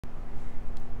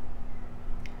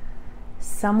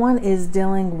someone is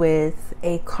dealing with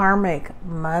a karmic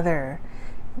mother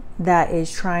that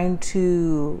is trying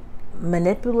to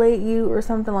manipulate you or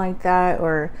something like that,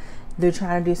 or they're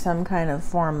trying to do some kind of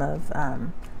form of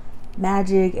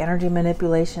magic, energy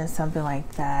manipulation, something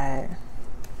like that.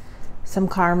 Some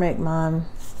karmic mom.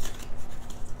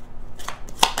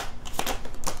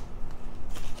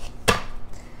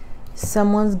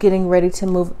 Someone's getting ready to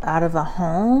move out of a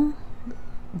home,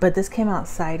 but this came out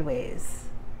sideways.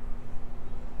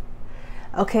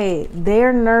 Okay,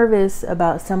 they're nervous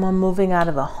about someone moving out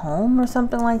of a home or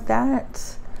something like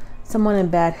that. Someone in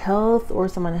bad health, or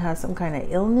someone that has some kind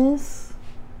of illness.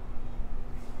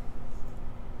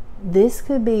 This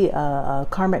could be a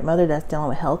karmic mother that's dealing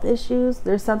with health issues.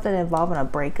 There's something involving a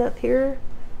breakup here.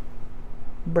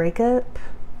 Breakup.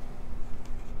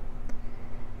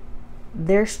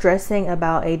 They're stressing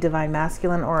about a divine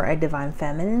masculine or a divine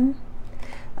feminine.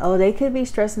 Oh, they could be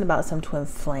stressing about some twin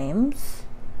flames.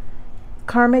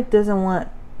 Karmic doesn't want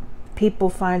people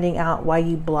finding out why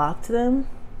you blocked them.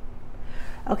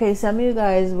 Okay, some of you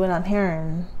guys, what I'm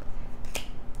hearing,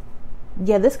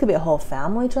 yeah, this could be a whole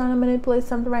family trying to manipulate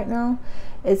something right now.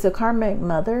 It's a karmic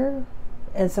mother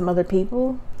and some other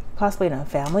people, possibly in a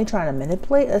family, trying to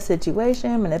manipulate a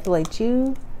situation, manipulate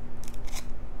you.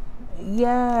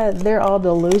 Yeah, they're all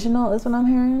delusional is what I'm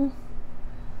hearing.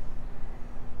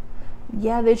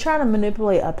 Yeah, they're trying to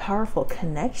manipulate a powerful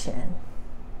connection.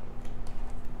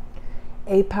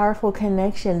 A powerful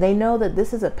connection. They know that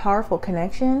this is a powerful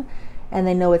connection, and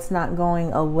they know it's not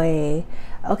going away.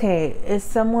 Okay, is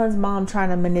someone's mom trying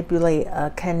to manipulate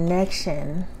a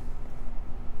connection?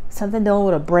 Something dealing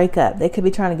with a breakup. They could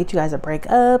be trying to get you guys to break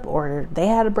up, or they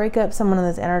had a breakup. Someone in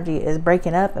this energy is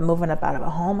breaking up and moving up out of a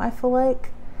home, I feel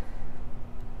like.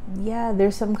 Yeah,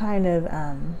 there's some kind of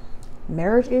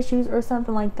marriage issues or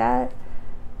something like that.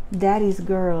 Daddy's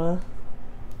girl.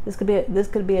 This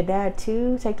could be a dad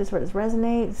too. Take this where this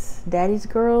resonates. Daddy's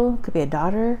girl. Could be a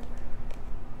daughter.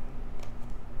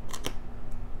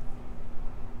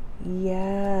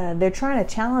 Yeah, they're trying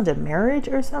to challenge a marriage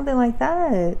or something like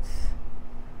that.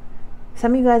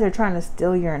 Some of you guys are trying to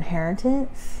steal your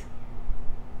inheritance.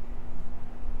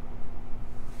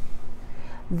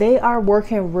 They are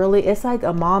working really, it's like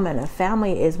a mom and a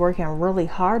family is working really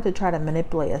hard to try to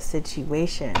manipulate a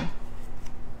situation.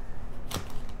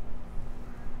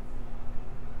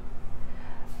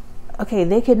 Okay,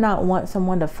 they could not want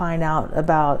someone to find out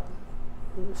about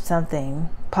something,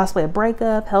 possibly a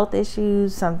breakup, health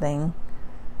issues, something.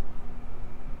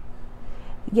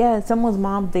 Yeah, someone's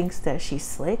mom thinks that she's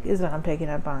slick is what I'm picking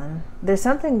up on. There's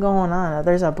something going on.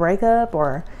 There's a breakup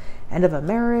or end of a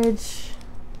marriage,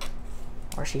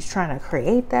 or she's trying to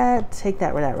create that. Take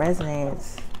that where that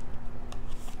resonates.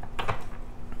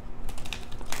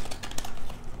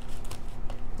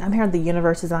 I'm hearing the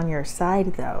universe is on your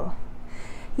side though.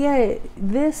 Yeah,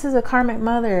 this is a karmic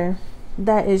mother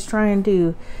that is trying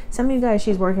to, some of you guys,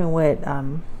 she's working with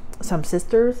some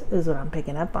sisters is what I'm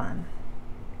picking up on.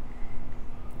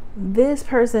 This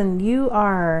person, you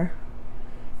are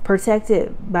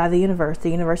protected by the universe. The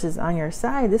universe is on your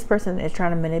side. This person is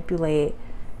trying to manipulate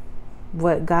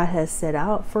what God has set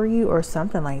out for you or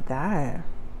something like that.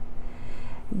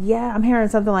 Yeah, I'm hearing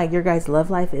something like your guys' love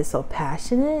life is so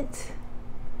passionate.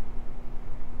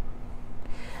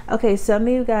 Okay, some of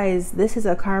you guys, this is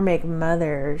a karmic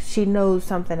mother. She knows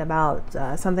something about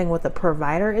something with a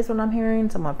provider is what I'm hearing.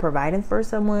 Someone providing for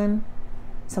someone.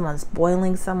 Someone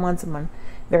spoiling someone. Someone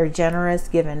very generous,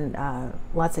 giving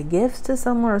lots of gifts to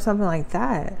someone or something like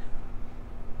that.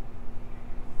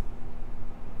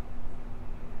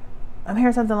 I'm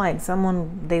hearing something like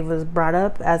someone, they was brought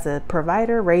up as a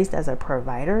provider, raised as a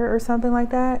provider or something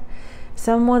like that.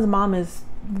 Someone's mom is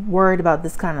worried about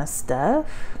this kind of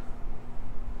stuff.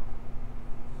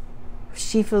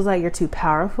 She feels like you're too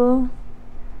powerful.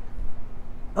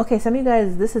 Okay, some of you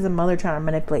guys, this is a mother trying to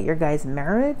manipulate your guys'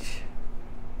 marriage.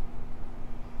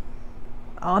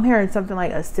 Oh, I'm hearing something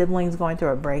like a sibling's going through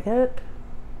a breakup.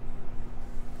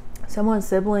 Someone's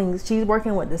siblings, she's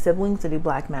working with the siblings to do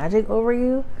black magic over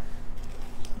you.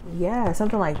 Yeah,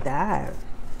 something like that.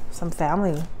 Some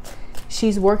family.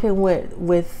 She's working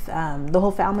with the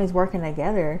whole family's working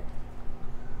together.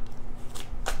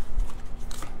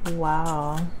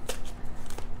 Wow.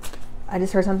 I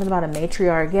just heard something about a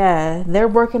matriarch. Yeah, they're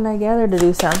working together to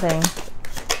do something.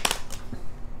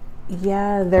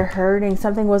 Yeah, they're hurting.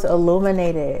 Something was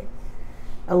illuminated.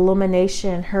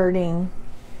 Illumination, hurting.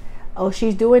 Oh,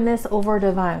 she's doing this over a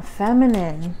divine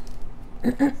feminine.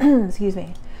 Excuse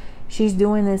me. She's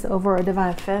doing this over a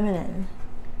divine feminine.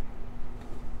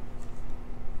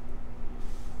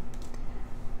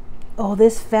 Oh,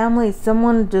 this family,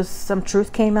 someone just, some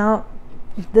truth came out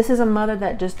This is a mother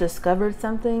that just discovered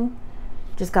something,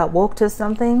 just got woke to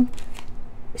something.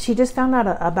 She just found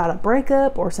out about a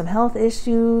breakup or some health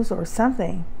issues or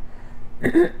something.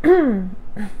 They're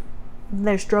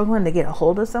struggling to get a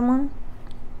hold of someone.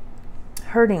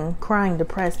 Hurting, crying,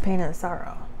 depressed, pain, and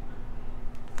sorrow.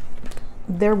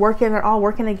 They're all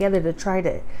working together to try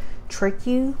to trick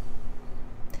you.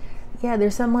 Yeah,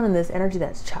 there's someone in this energy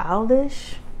that's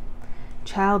childish.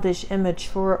 Childish,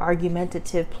 immature,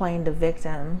 argumentative, playing the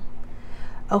victim.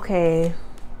 Okay,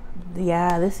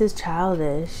 yeah, this is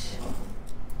childish.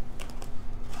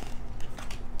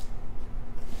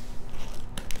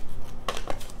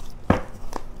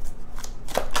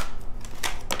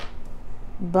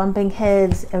 Bumping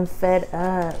heads and fed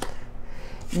up.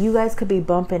 You guys could be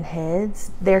bumping heads.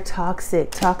 They're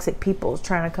toxic people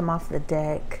trying to come off the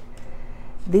deck.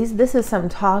 This is some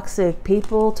toxic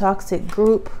people, toxic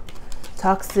group,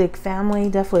 toxic family,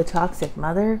 definitely a toxic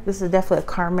mother. This is definitely a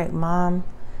karmic mom.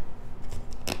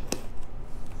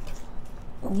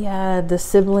 Yeah, the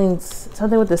siblings,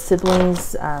 something with the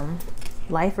siblings'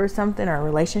 life or something, or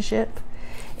relationship.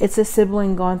 It's a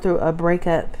sibling going through a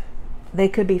breakup. They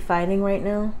could be fighting right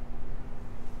now.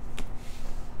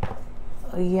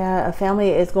 Yeah, a family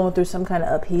is going through some kind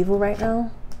of upheaval right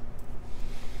now.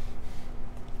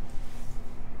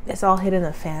 It's all hitting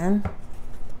the fan.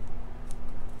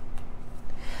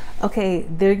 Okay,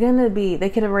 they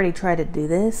could have already tried to do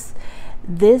this.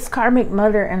 This karmic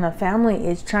mother and the family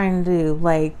is trying to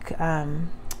like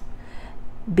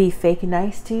be fake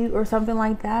nice to you or something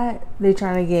like that. They're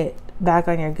trying to get back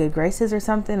on your good graces or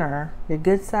something, or your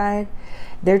good side.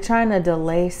 They're trying to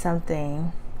delay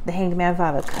something. The Hanged Man,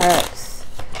 5 of Cups.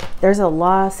 There's a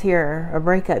loss here, a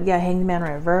breakup. Yeah, Hanged Man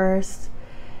reversed.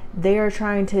 They are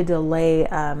trying to delay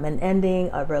an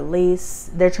ending, a release.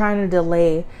 They're trying to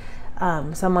delay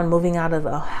someone moving out of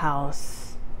a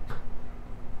house,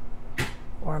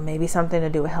 or maybe something to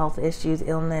do with health issues,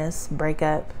 illness,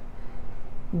 breakup,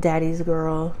 daddy's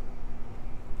girl.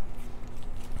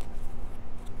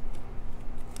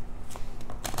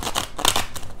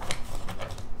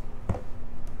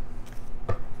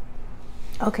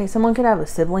 Okay, someone could have a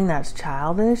sibling that's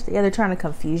childish. Yeah, they're trying to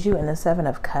confuse you in the 7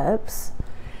 of Cups.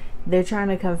 They're trying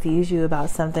to confuse you about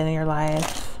something in your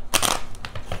life.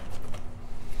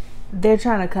 They're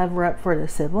trying to cover up for the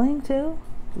sibling too,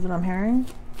 is what I'm hearing.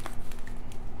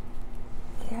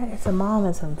 Yeah, it's a mom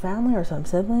and some family or some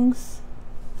siblings.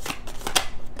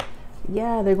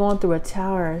 Yeah, they're going through a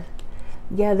tower.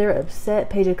 Yeah, they're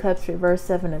upset. Page of Cups reverse,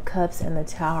 7 of Cups in the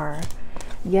tower.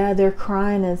 Yeah, they're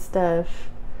crying and stuff.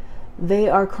 They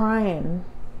are crying.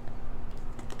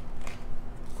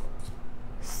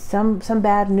 Some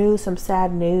bad news, some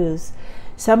sad news.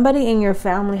 Somebody in your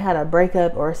family had a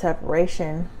breakup or a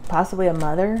separation, possibly a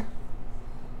mother.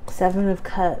 7 of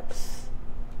Cups.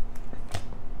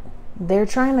 They're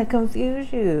trying to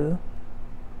confuse you.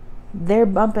 They're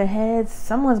bumping heads.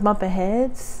 Someone's bumping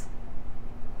heads.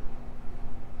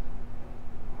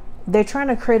 They're trying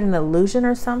to create an illusion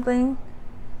or something.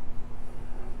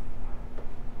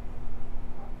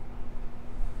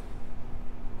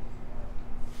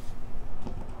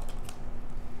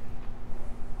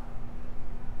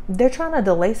 They're trying to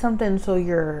delay something so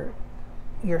your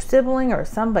sibling or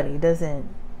somebody doesn't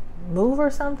move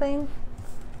or something.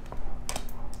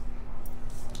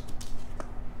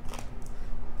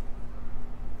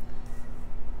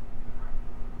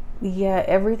 Yeah,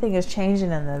 everything is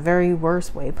changing in the very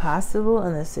worst way possible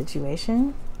in this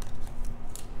situation.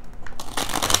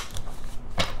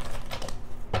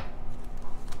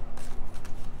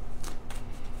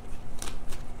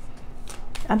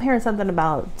 I'm hearing something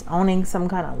about owning some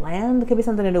kind of land. It could be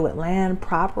something to do with land,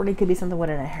 property. It could be something with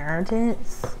an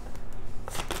inheritance.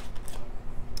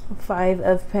 5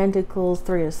 of Pentacles,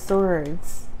 3 of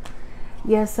Swords.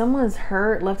 Yeah, someone's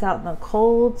hurt, left out in the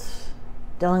cold,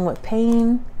 dealing with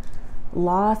pain,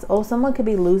 loss. Oh, someone could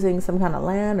be losing some kind of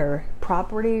land or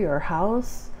property or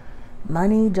house,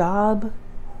 money, job.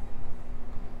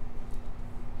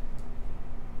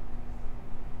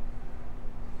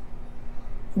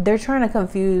 They're trying to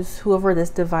confuse whoever this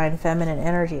divine feminine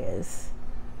energy is.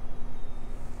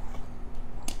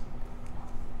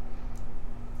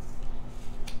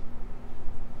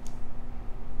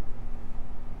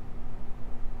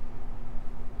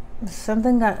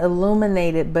 Something got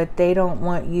illuminated, but they don't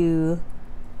want you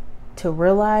to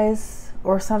realize,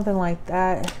 or something like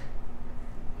that.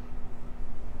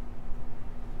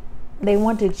 They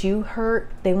wanted you hurt.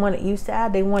 They wanted you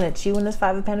sad. They wanted you in this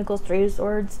 5 of Pentacles, 3 of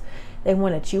Swords. They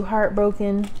wanted you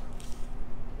heartbroken.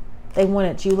 They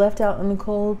wanted you left out in the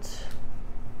cold.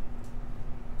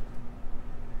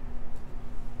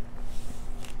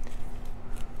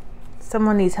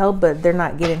 Someone needs help, but they're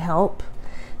not getting help.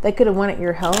 They could have wanted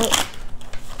your help.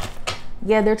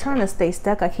 Yeah, they're trying to stay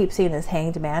stuck. I keep seeing this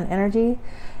Hanged Man energy.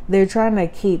 They're trying to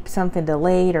keep something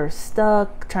delayed or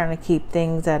stuck, trying to keep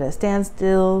things at a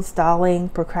standstill, stalling,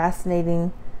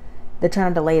 procrastinating. They're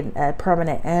trying to delay a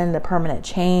permanent end, a permanent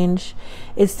change.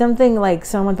 It's something like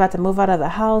someone's about to move out of the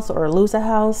house or lose a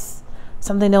house.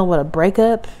 Something dealing with a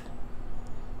breakup.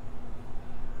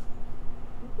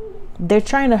 They're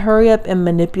trying to hurry up and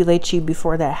manipulate you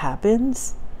before that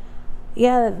happens.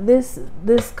 Yeah, this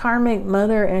karmic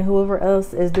mother and whoever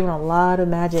else is doing a lot of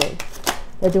magic.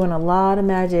 They're doing a lot of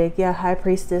magic. Yeah, High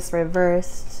Priestess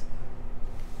reversed.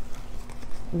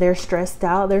 They're stressed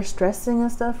out. They're stressing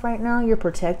and stuff right now. You're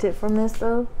protected from this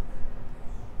though.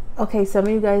 Okay, some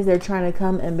of you guys, they're trying to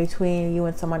come in between you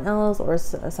and someone else or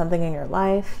something in your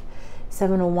life.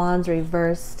 7 of Wands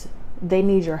reversed. They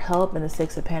need your help in the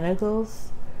 6 of Pentacles.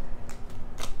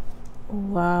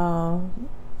 Wow.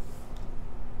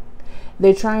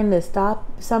 They're trying to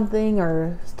stop something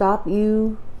or stop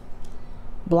you,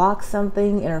 block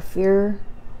something, interfere.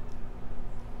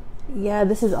 Yeah,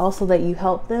 this is also that you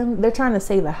help them. They're trying to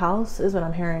save a house is what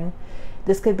I'm hearing.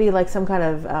 This could be like some kind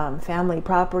of family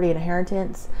property,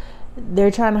 inheritance.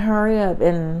 They're trying to hurry up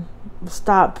and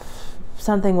stop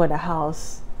something with a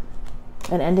house.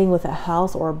 An ending with a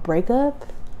house or a breakup.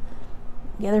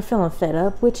 Yeah, they're feeling fed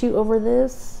up with you over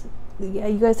this. Yeah,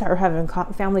 you guys are having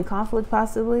family conflict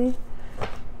possibly.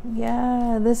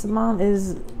 Yeah, this mom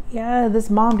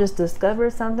just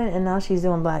discovered something and now she's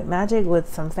doing black magic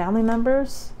with some family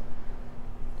members.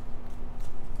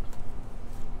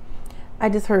 I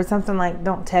just heard something like,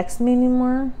 don't text me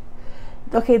anymore.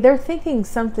 Okay, they're thinking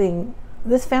something,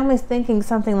 this family's thinking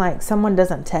something like someone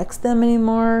doesn't text them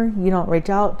anymore. You don't reach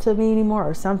out to me anymore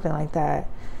or something like that.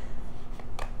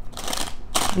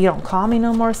 You don't call me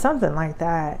no more, something like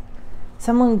that.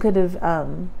 Someone could have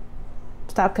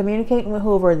stopped communicating with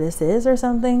whoever this is or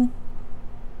something.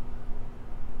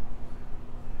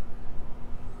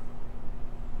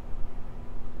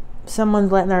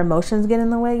 Someone's letting their emotions get in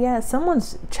the way. Yeah,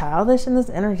 someone's childish in this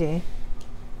energy.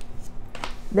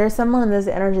 There's someone in this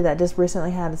energy that just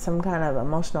recently had some kind of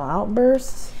emotional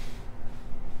outburst.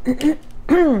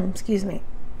 Excuse me.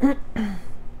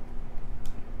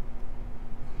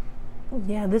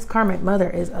 Yeah, this karmic mother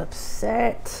is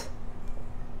upset.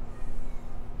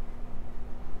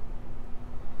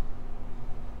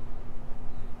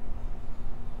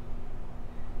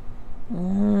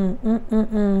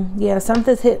 Yeah,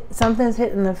 something's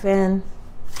hitting the fan.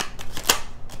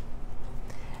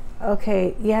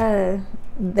 Okay, yeah,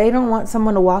 they don't want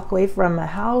someone to walk away from a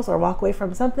house or walk away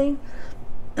from something.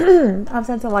 I'm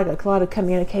sensing like a lot of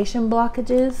communication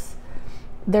blockages.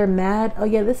 They're mad. Oh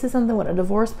yeah, this is something with a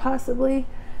divorce possibly.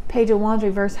 Page of Wands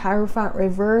reversed, Hierophant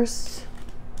reversed.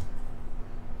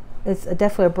 It's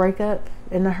definitely a breakup.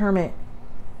 In the Hermit,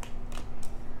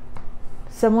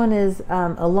 someone is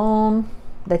alone.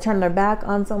 They turn their back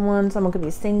on someone. Someone could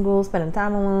be single, spending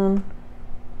time alone,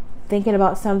 thinking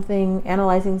about something,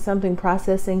 analyzing something,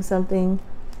 processing something.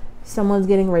 Someone's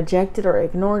getting rejected or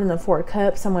ignored in the 4 of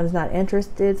Cups. Someone's not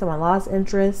interested. Someone lost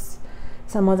interest.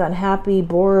 Someone's unhappy,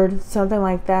 bored, something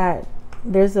like that.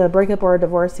 There's a breakup or a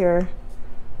divorce here,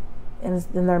 and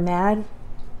they're mad.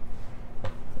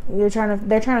 They're trying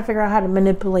to figure out how to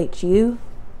manipulate you.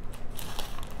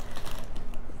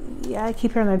 Yeah, I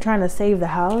keep hearing they're trying to save the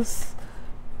house.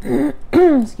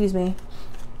 Excuse me.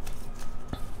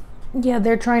 Yeah,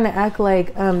 they're trying to act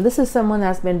like this is someone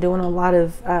that's been doing a lot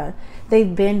of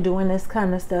they've been doing this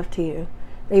kind of stuff to you.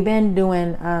 They've been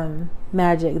doing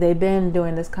magic. They've been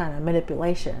doing this kind of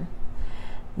manipulation.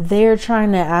 They're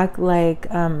trying to act like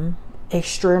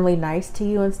extremely nice to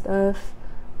you and stuff,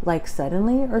 like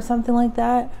suddenly or something like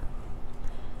that.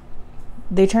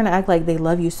 They're trying to act like they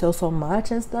love you so much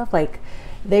and stuff. Like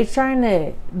they're trying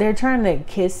to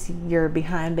kiss your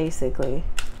behind basically.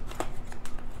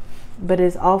 But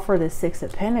it's all for the 6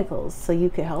 of Pentacles, so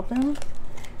you can help them.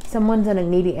 Someone's in a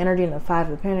needy energy in the 5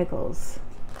 of Pentacles,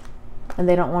 and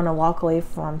they don't want to walk away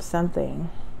from something.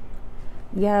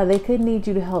 Yeah, they could need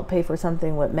you to help pay for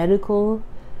something with medical.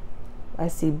 I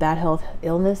see bad health,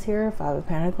 illness here, 5 of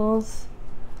Pentacles.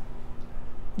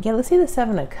 Yeah, let's see the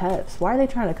 7 of Cups. Why are they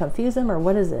trying to confuse them, or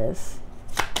what is this?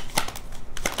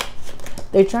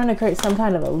 They're trying to create some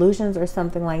kind of illusions or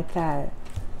something like that.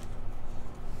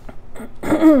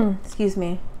 Excuse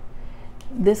me.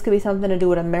 This could be something to do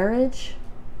with a marriage.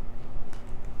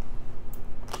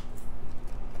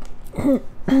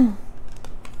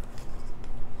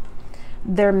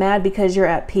 They're mad because you're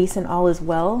at peace and all is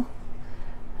well.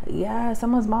 Yeah,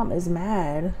 someone's mom is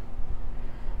mad.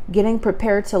 Getting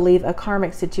prepared to leave a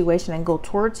karmic situation and go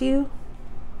towards you.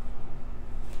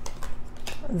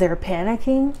 They're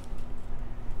panicking.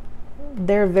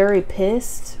 They're very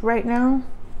pissed right now.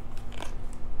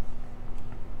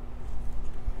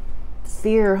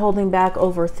 Fear holding back,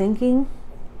 overthinking.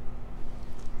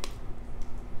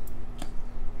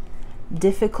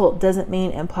 Difficult doesn't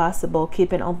mean impossible.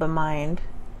 Keep an open mind.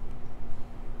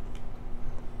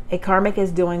 A karmic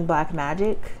is doing black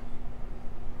magic.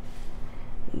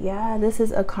 Yeah, this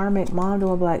is a karmic mom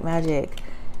doing black magic.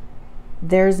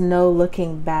 There's no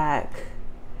looking back.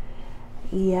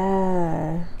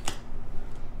 Yeah.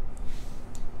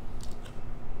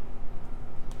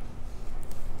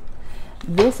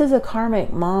 This is a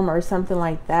karmic mom or something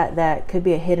like that. That could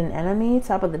be a hidden enemy.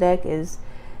 Top of the deck is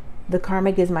the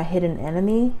karmic is my hidden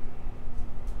enemy.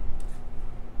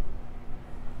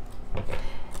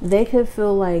 They could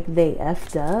feel like they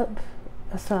effed up.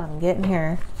 That's what I'm getting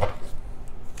here.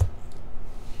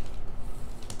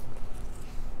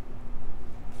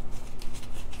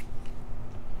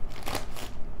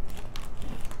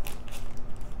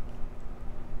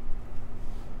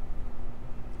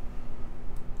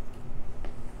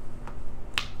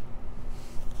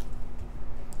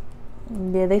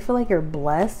 Yeah, they feel like you're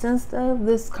blessed and stuff.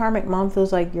 This karmic mom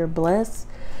feels like you're blessed.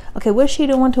 Okay, what's she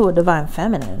doing to a divine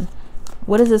feminine?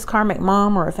 What is this karmic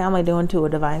mom or a family doing to a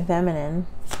divine feminine?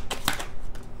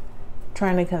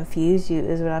 Trying to confuse you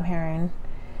is what I'm hearing.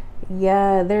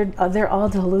 Yeah, they're all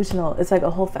delusional. It's like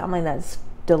a whole family that's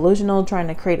delusional, trying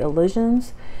to create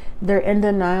illusions. They're in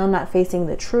denial, not facing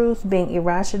the truth, being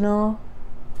irrational.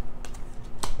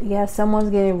 Yeah,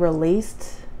 someone's getting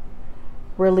released.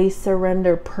 Release,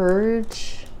 surrender,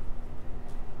 purge.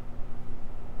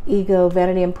 Ego,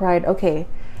 vanity, and pride. Okay,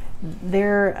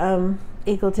 they're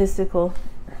egotistical.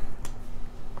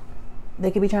 They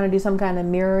could be trying to do some kind of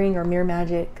mirroring or mirror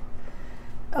magic.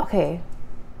 Okay,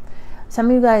 some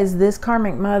of you guys, this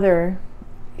karmic mother,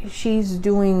 she's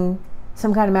doing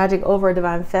some kind of magic over a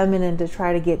divine feminine to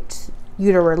try to get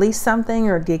you to release something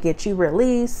or to get you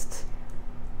released.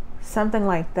 Something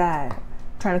like that.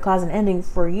 Trying to cause an ending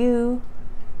for you.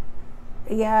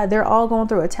 Yeah, they're all going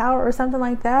through a tower or something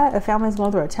like that. A family's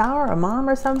going through a tower, a mom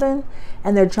or something,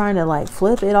 and they're trying to like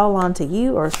flip it all onto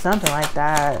you or something like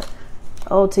that.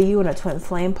 Oh, to you and a twin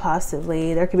flame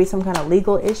possibly. There could be some kind of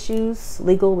legal issues.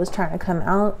 Legal was trying to come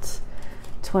out.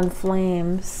 Twin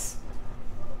flames.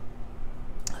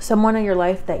 Someone in your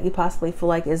life that you possibly feel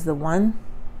like is the one.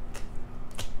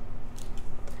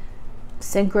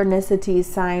 Synchronicity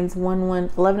signs 11,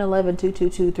 11,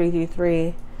 222,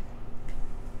 333.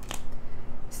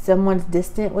 Someone's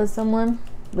distant with someone.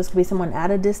 This could be someone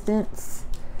at a distance.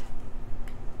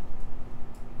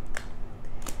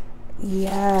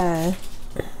 Yeah.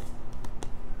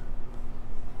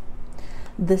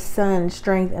 The sun,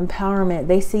 strength, empowerment.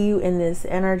 They see you in this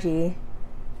energy.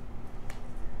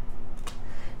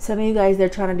 Some of you guys, they're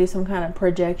trying to do some kind of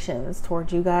projections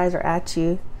towards you guys or at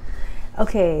you.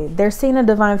 Okay, they're seeing a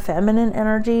divine feminine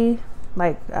energy,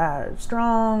 like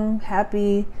strong,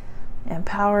 happy,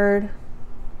 empowered.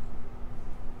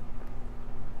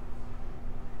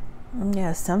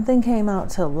 Yeah, something came out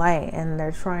to light and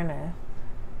they're trying to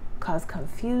cause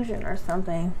confusion or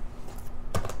something.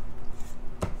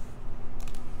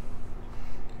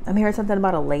 I'm hearing something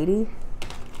about a lady.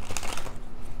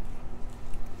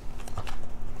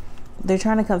 They're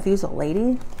trying to confuse a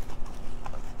lady.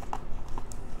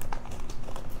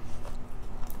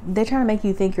 They're trying to make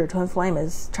you think your twin flame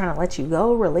is trying to let you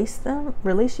go, release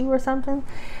you or something.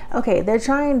 Okay, they're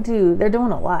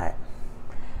doing a lot.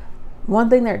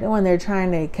 One thing they're doing, they're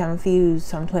trying to confuse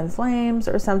some twin flames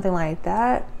or something like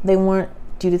that. They want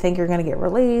you to think you're going to get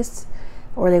released,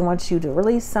 or they want you to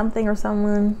release something or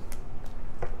someone.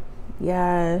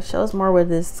 Yeah, shows more with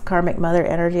this karmic mother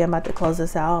energy. I'm about to close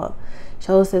this out.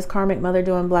 Shows this karmic mother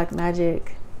doing black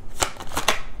magic.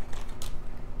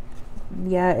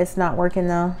 Yeah, it's not working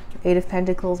though. 8 of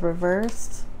Pentacles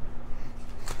reversed.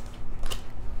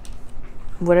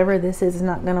 Whatever this is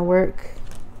not going to work.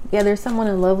 Yeah, there's someone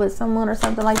in love with someone or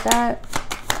something like that.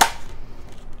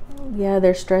 Yeah,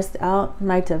 they're stressed out.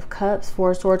 Knight of Cups,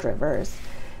 4 Swords reversed.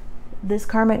 This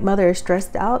karmic mother is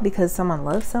stressed out because someone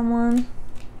loves someone.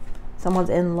 Someone's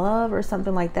in love or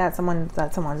something like that.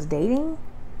 Someone's dating.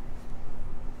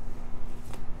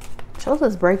 Shows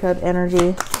us breakup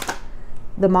energy.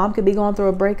 The mom could be going through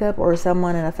a breakup, or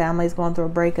someone in a family is going through a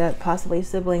breakup. Possibly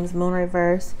siblings, moon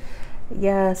reverse.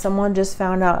 Yeah, someone just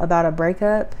found out about a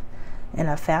breakup in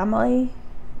a family,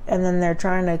 and then they're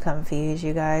trying to confuse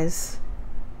you guys.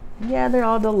 Yeah, they're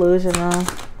all delusional.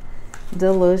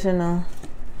 Delusional.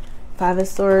 5 of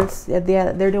Swords. Yeah,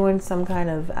 they're doing some kind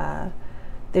of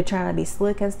they're trying to be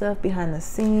slick and stuff behind the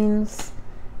scenes.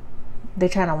 They're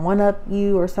trying to one-up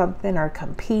you or something, or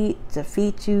compete,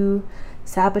 defeat you,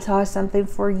 sabotage something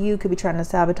for you. Could be trying to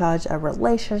sabotage a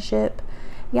relationship.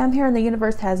 Yeah, I'm hearing the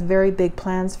universe has very big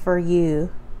plans for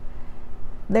you.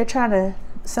 They're trying to,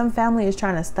 some family is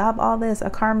trying to stop all this,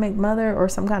 a karmic mother or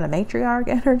some kind of matriarch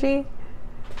energy.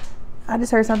 I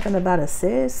just heard something about a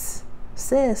sis.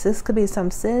 This could be some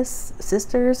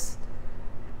sisters.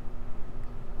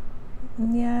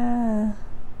 Yeah.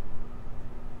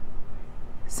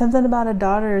 Something about a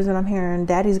daughter is what I'm hearing.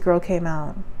 Daddy's girl came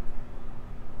out.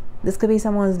 This could be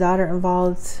someone's daughter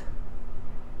involved.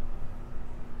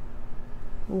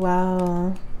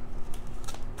 Wow.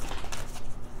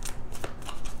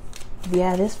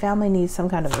 Yeah, this family needs some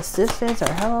kind of assistance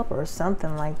or help or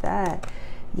something like that.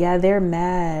 Yeah, they're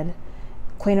mad.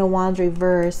 Queen of Wands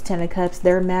reversed, 10 of Cups.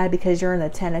 They're mad because you're in the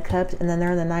 10 of Cups, and then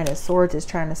they're in the 9 of Swords is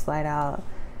trying to slide out.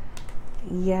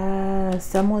 Yeah,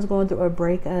 someone's going through a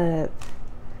breakup.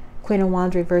 Queen of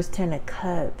Wands reversed, 10 of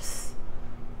Cups.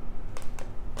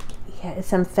 Yeah, it's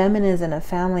some feminines in a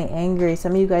family angry.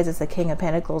 Some of you guys, it's the King of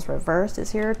Pentacles reversed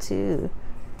is here too.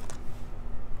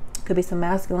 Could be some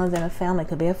masculines in a family.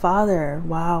 Could be a father.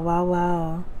 Wow, wow,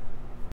 wow.